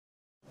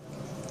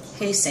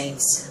Hey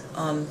Saints,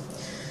 I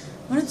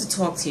wanted to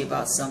talk to you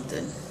about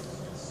something.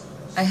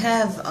 I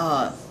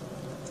have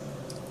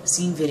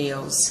seen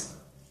videos,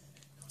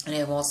 and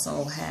I've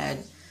also had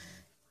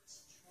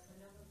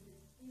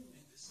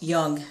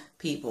young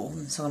people,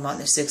 I'm talking about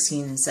they're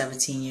 16 and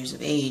 17 years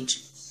of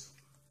age,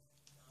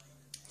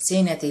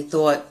 saying that they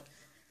thought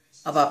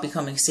about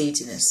becoming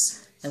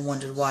Satanists and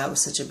wondered why it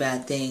was such a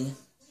bad thing.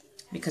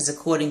 Because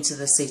according to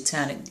the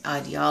Satanic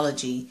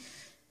ideology,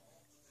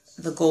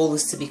 the goal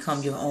is to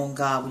become your own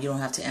God where you don't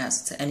have to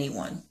answer to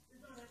anyone.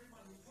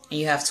 And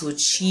you have to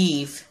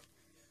achieve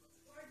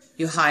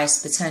your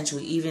highest potential,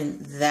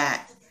 even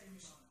that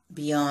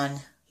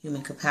beyond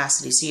human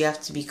capacity. So you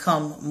have to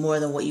become more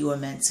than what you were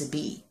meant to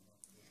be.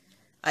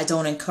 I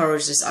don't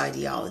encourage this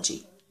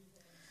ideology.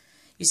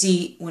 You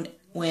see,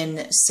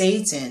 when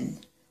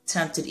Satan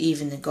tempted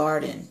Eve in the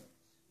garden,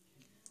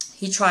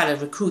 he tried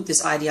to recruit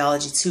this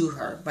ideology to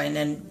her, and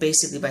then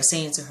basically by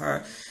saying to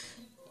her,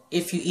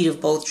 if you eat of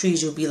both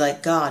trees, you'll be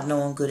like God,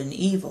 knowing good and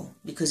evil.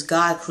 Because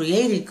God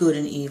created good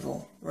and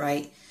evil,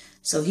 right?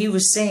 So he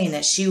was saying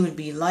that she would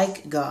be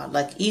like God,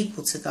 like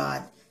equal to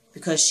God,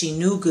 because she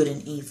knew good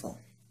and evil.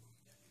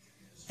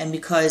 And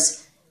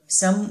because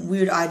some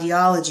weird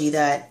ideology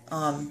that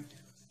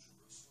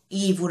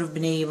Eve would have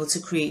been able to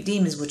create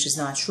demons, which is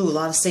not true. A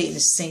lot of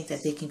Satanists think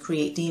that they can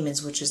create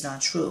demons, which is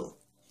not true.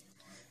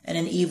 And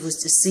then Eve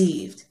was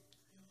deceived.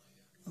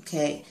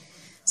 Okay?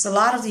 So a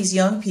lot of these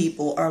young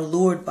people are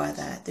lured by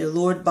that. They're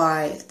lured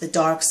by the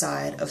dark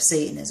side of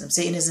Satanism.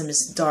 Satanism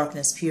is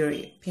darkness,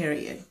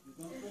 period.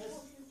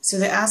 So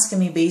they're asking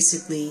me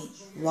basically,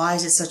 why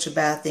is it such a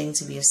bad thing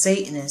to be a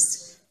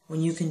Satanist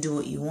when you can do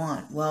what you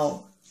want?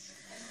 Well,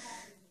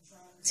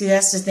 see,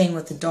 that's the thing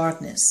with the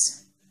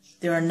darkness.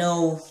 There are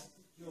no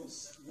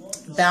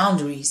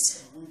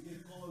boundaries.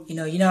 You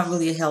know, you're not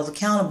really held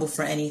accountable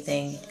for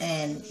anything,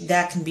 and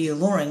that can be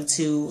alluring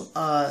to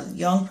a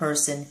young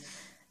person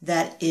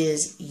that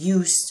is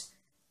used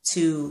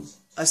to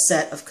a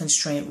set of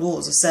constraint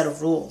rules, a set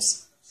of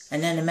rules.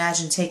 And then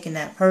imagine taking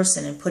that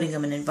person and putting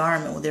them in an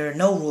environment where there are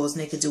no rules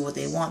and they could do what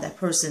they want. That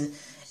person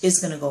is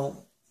going to go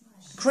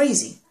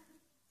crazy.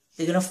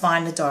 They're going to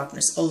find the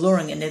darkness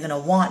alluring, and they're going to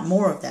want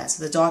more of that.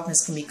 So the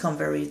darkness can become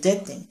very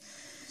addicting.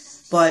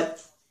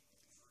 But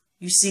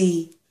you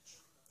see,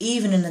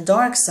 even in the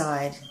dark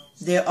side,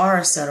 there are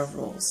a set of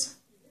rules.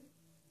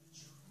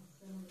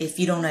 If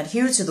you don't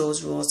adhere to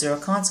those rules, there are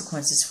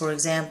consequences. For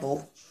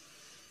example,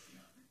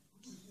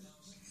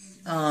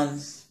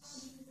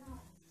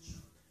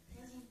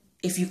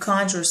 if you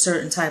conjure a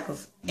certain type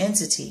of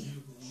entity,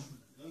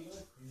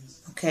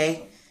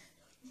 okay,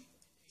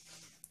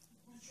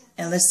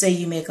 and let's say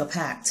you make a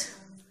pact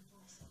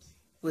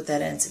with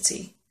that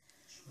entity,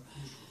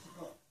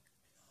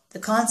 the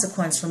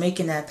consequence for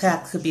making that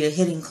pact could be a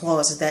hidden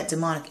clause that that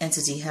demonic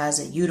entity has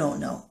that you don't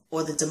know,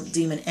 or the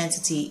demon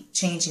entity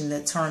changing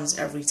the terms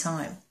every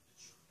time.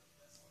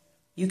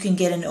 You can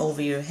get in over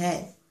your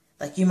head.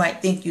 Like, you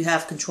might think you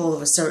have control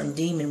of a certain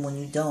demon when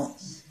you don't.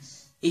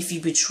 If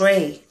you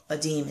betray a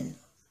demon,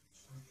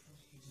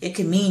 it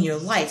can mean your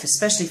life,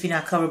 especially if you're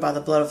not covered by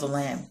the blood of the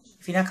Lamb.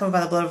 If you're not covered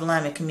by the blood of the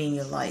Lamb, it can mean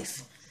your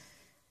life.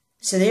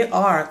 So there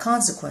are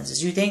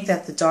consequences. You think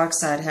that the dark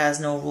side has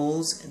no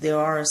rules? There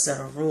are a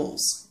set of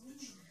rules.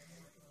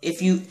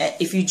 If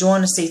you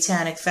join a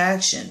satanic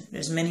faction,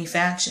 there's many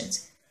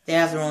factions. They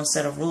have their own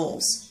set of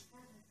rules.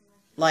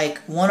 Like,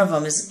 one of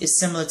them is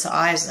similar to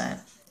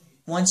Iceland.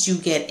 Once you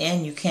get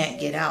in, you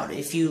can't get out.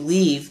 If you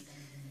leave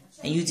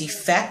and you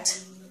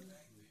defect,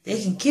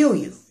 they can kill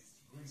you.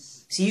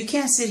 So you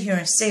can't sit here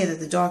and say that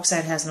the dark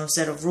side has no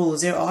set of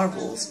rules. There are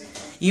rules.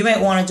 You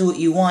might want to do what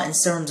you want in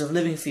terms of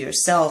living for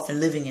yourself and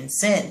living in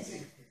sin.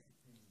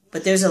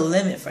 But there's a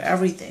limit for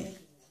everything.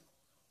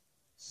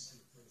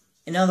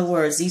 In other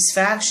words, these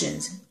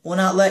factions will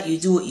not let you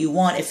do what you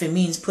want if it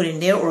means putting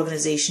their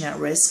organization at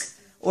risk,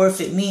 or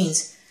if it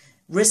means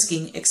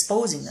risking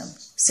exposing them.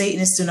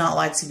 Satanists do not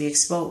like to be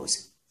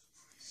exposed.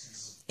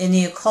 In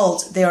the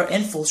occult, they are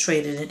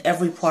infiltrated in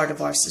every part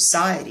of our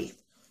society.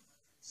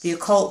 The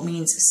occult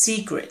means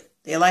secret.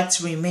 They like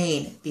to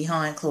remain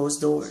behind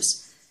closed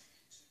doors.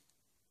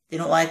 They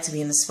don't like to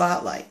be in the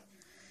spotlight.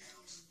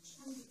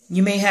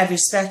 You may have your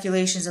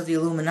speculations of the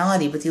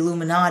Illuminati, but the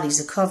Illuminati is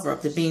a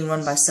cover-up. They're being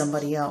run by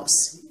somebody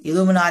else. The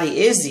Illuminati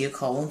is the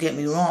occult, don't get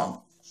me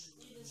wrong.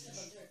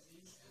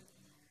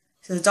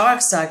 So the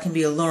dark side can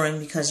be alluring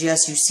because,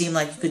 yes, you seem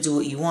like you could do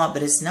what you want,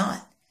 but it's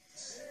not.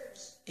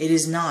 It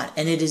is not,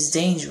 and it is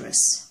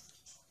dangerous.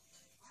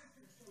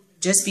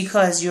 Just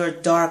because you're a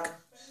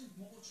dark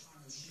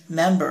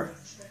member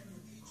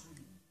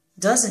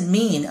doesn't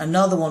mean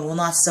another one will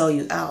not sell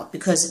you out,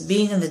 because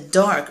being in the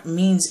dark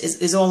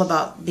is all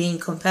about being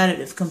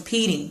competitive,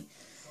 competing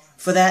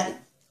for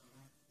that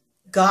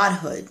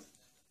godhood.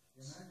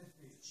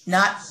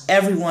 Not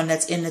everyone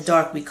that's in the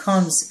dark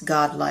becomes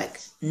godlike.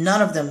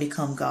 None of them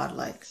become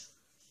godlike.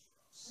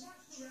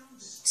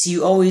 So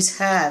you always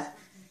have,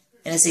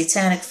 in a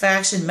satanic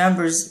faction,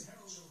 members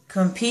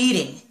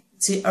competing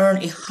to earn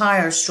a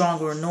higher,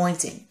 stronger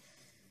anointing.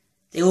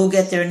 They will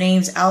get their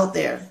names out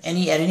there at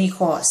any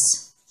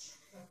cost.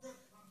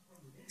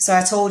 So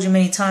I told you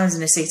many times,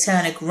 in the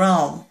satanic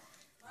realm,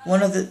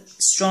 one of the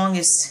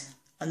strongest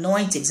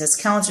anointings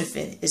that's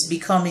counterfeit is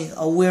becoming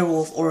a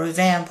werewolf or a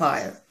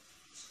vampire.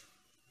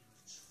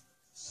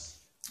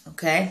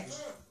 Okay?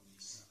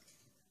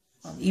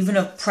 Even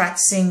a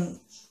practicing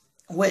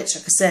witch.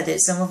 Like I said,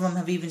 that some of them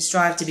have even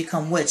strived to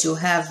become witch. You'll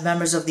have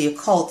members of the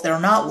occult that are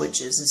not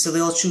witches, and so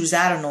they'll choose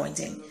that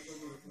anointing.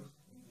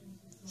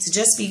 So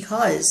just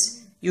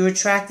because you're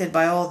attracted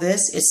by all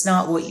this, it's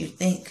not what you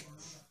think.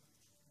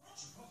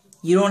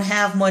 You don't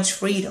have much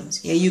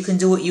freedoms. Yeah, you can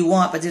do what you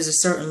want, but there's a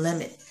certain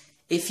limit.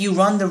 If you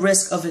run the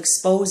risk of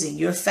exposing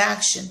your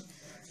faction,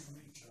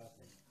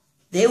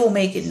 they will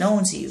make it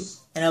known to you.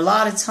 And a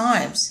lot of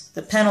times,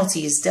 the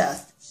penalty is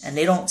death, and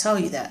they don't tell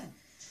you that.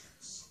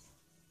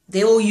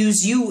 They will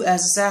use you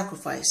as a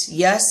sacrifice.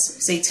 Yes,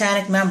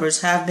 satanic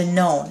members have been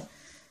known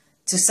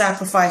to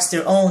sacrifice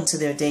their own to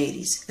their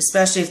deities,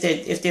 especially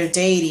if their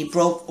deity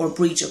broke or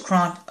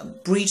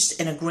breached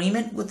an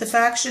agreement with the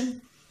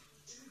faction,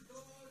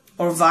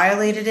 or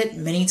violated it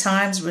many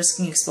times,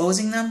 risking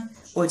exposing them,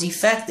 or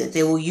defected.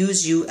 They will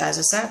use you as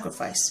a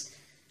sacrifice.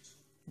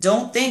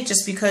 Don't think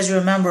just because you're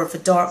a member of a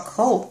dark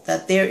cult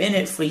that they're in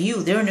it for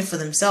you. They're in it for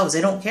themselves.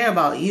 They don't care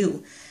about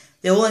you.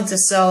 They're willing to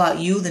sell out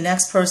you, the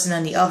next person,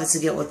 and the other to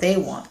get what they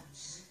want.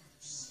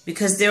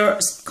 Because they're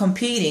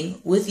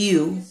competing with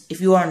you,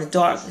 if you are in the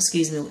dark,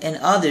 and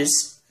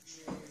others,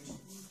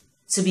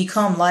 to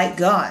become like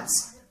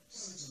gods.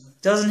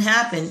 Doesn't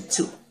happen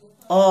to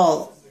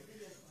all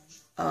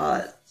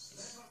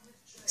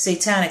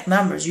satanic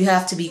members. You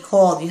have to be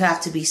called. You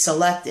have to be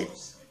selected.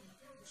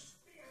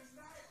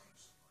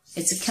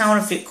 It's a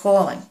counterfeit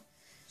calling.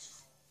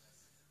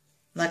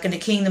 Like in the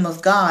kingdom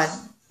of God,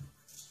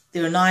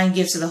 there are 9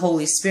 gifts of the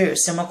Holy Spirit.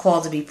 Some are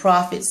called to be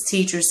prophets,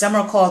 teachers. Some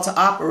are called to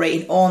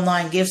operate in all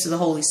 9 gifts of the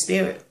Holy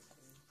Spirit.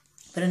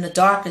 But in the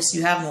darkness,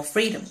 you have no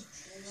freedom.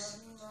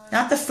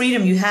 Not the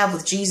freedom you have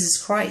with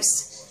Jesus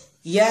Christ.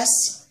 Yes,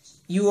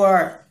 you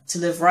are to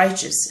live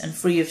righteous and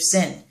free of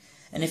sin.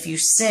 And if you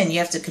sin, you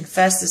have to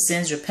confess the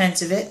sins,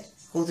 repent of it,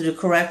 go through the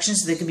correction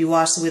so they can be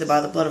washed away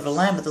by the blood of the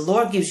Lamb. But the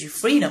Lord gives you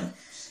freedom.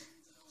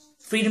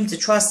 Freedom to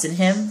trust in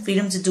Him,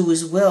 freedom to do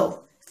His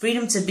will,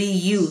 freedom to be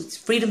you,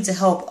 freedom to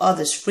help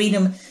others,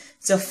 freedom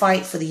to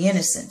fight for the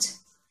innocent.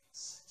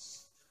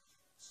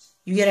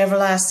 You get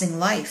everlasting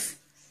life,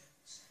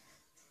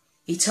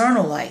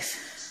 eternal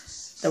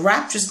life. The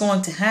rapture is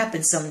going to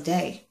happen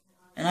someday,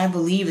 and I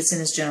believe it's in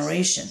this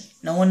generation.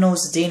 No one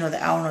knows the day nor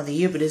the hour nor the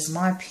year, but it is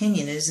my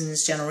opinion it is in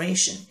this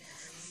generation.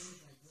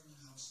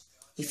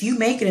 If you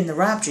make it in the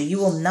rapture, you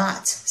will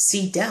not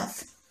see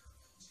death.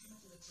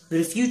 But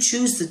if you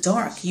choose the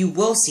dark, you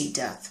will see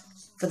death.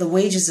 For the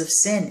wages of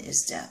sin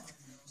is death.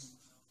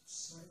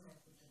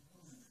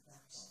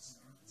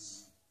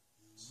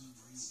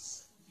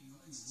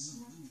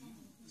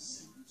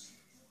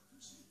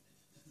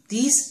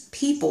 These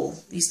people,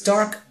 these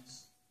dark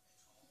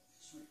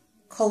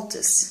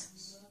cultists,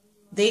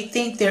 they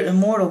think they're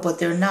immortal, but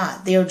they're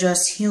not. They are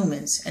just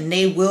humans, and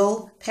they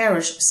will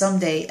perish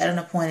someday at an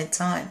appointed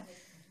time.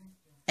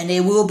 And they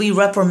will be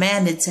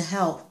reprimanded to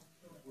hell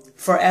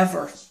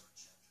forever.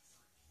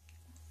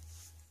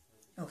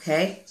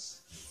 Okay?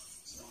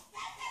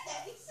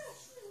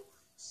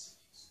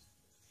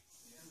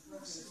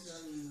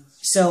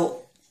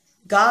 So,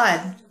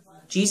 God,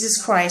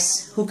 Jesus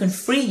Christ, who can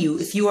free you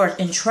if you are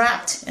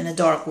entrapped in a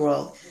dark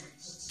world,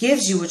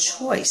 gives you a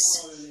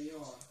choice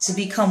to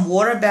become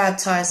water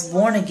baptized,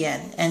 born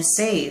again, and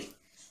saved,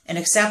 and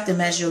accept Him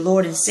as your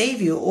Lord and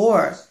Savior,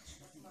 or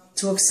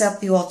to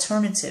accept the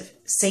alternative,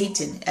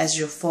 Satan as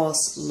your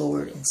false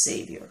Lord and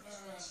Savior.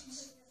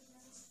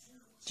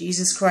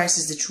 Jesus Christ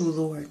is the true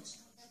Lord.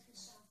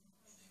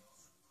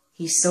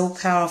 He's so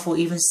powerful,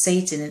 even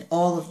Satan and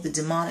all of the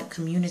demonic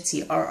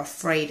community are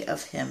afraid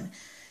of Him.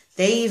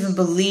 They even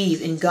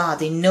believe in God.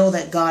 They know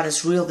that God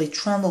is real. They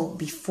tremble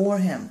before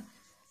Him.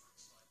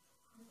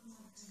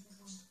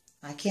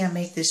 I can't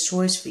make this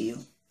choice for you,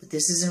 but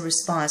this is in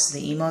response to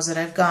the emails that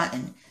I've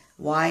gotten.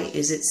 Why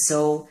is it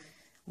so?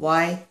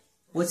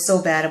 What's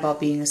so bad about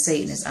being a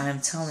Satanist? I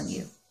am telling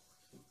you.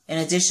 In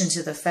addition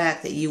to the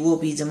fact that you will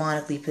be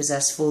demonically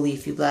possessed fully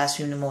if you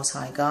blaspheme the Most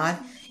High God,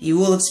 you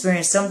will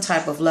experience some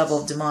type of level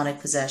of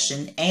demonic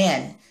possession,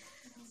 and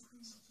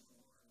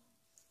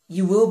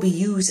you will be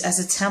used as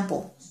a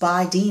temple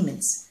by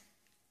demons.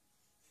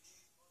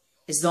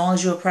 As long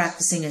as you're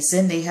practicing in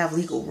sin, they have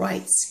legal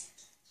rights.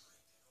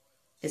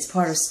 It's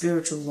part of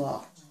spiritual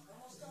law.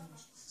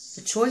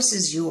 The choice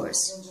is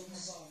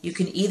yours. You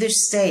can either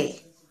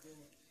stay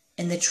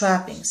in the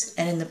trappings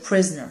and in the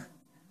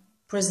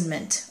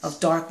imprisonment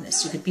of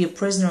darkness. You could be a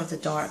prisoner of the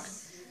dark.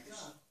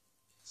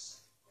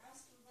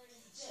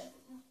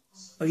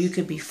 Or you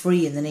could be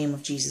free in the name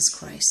of Jesus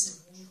Christ.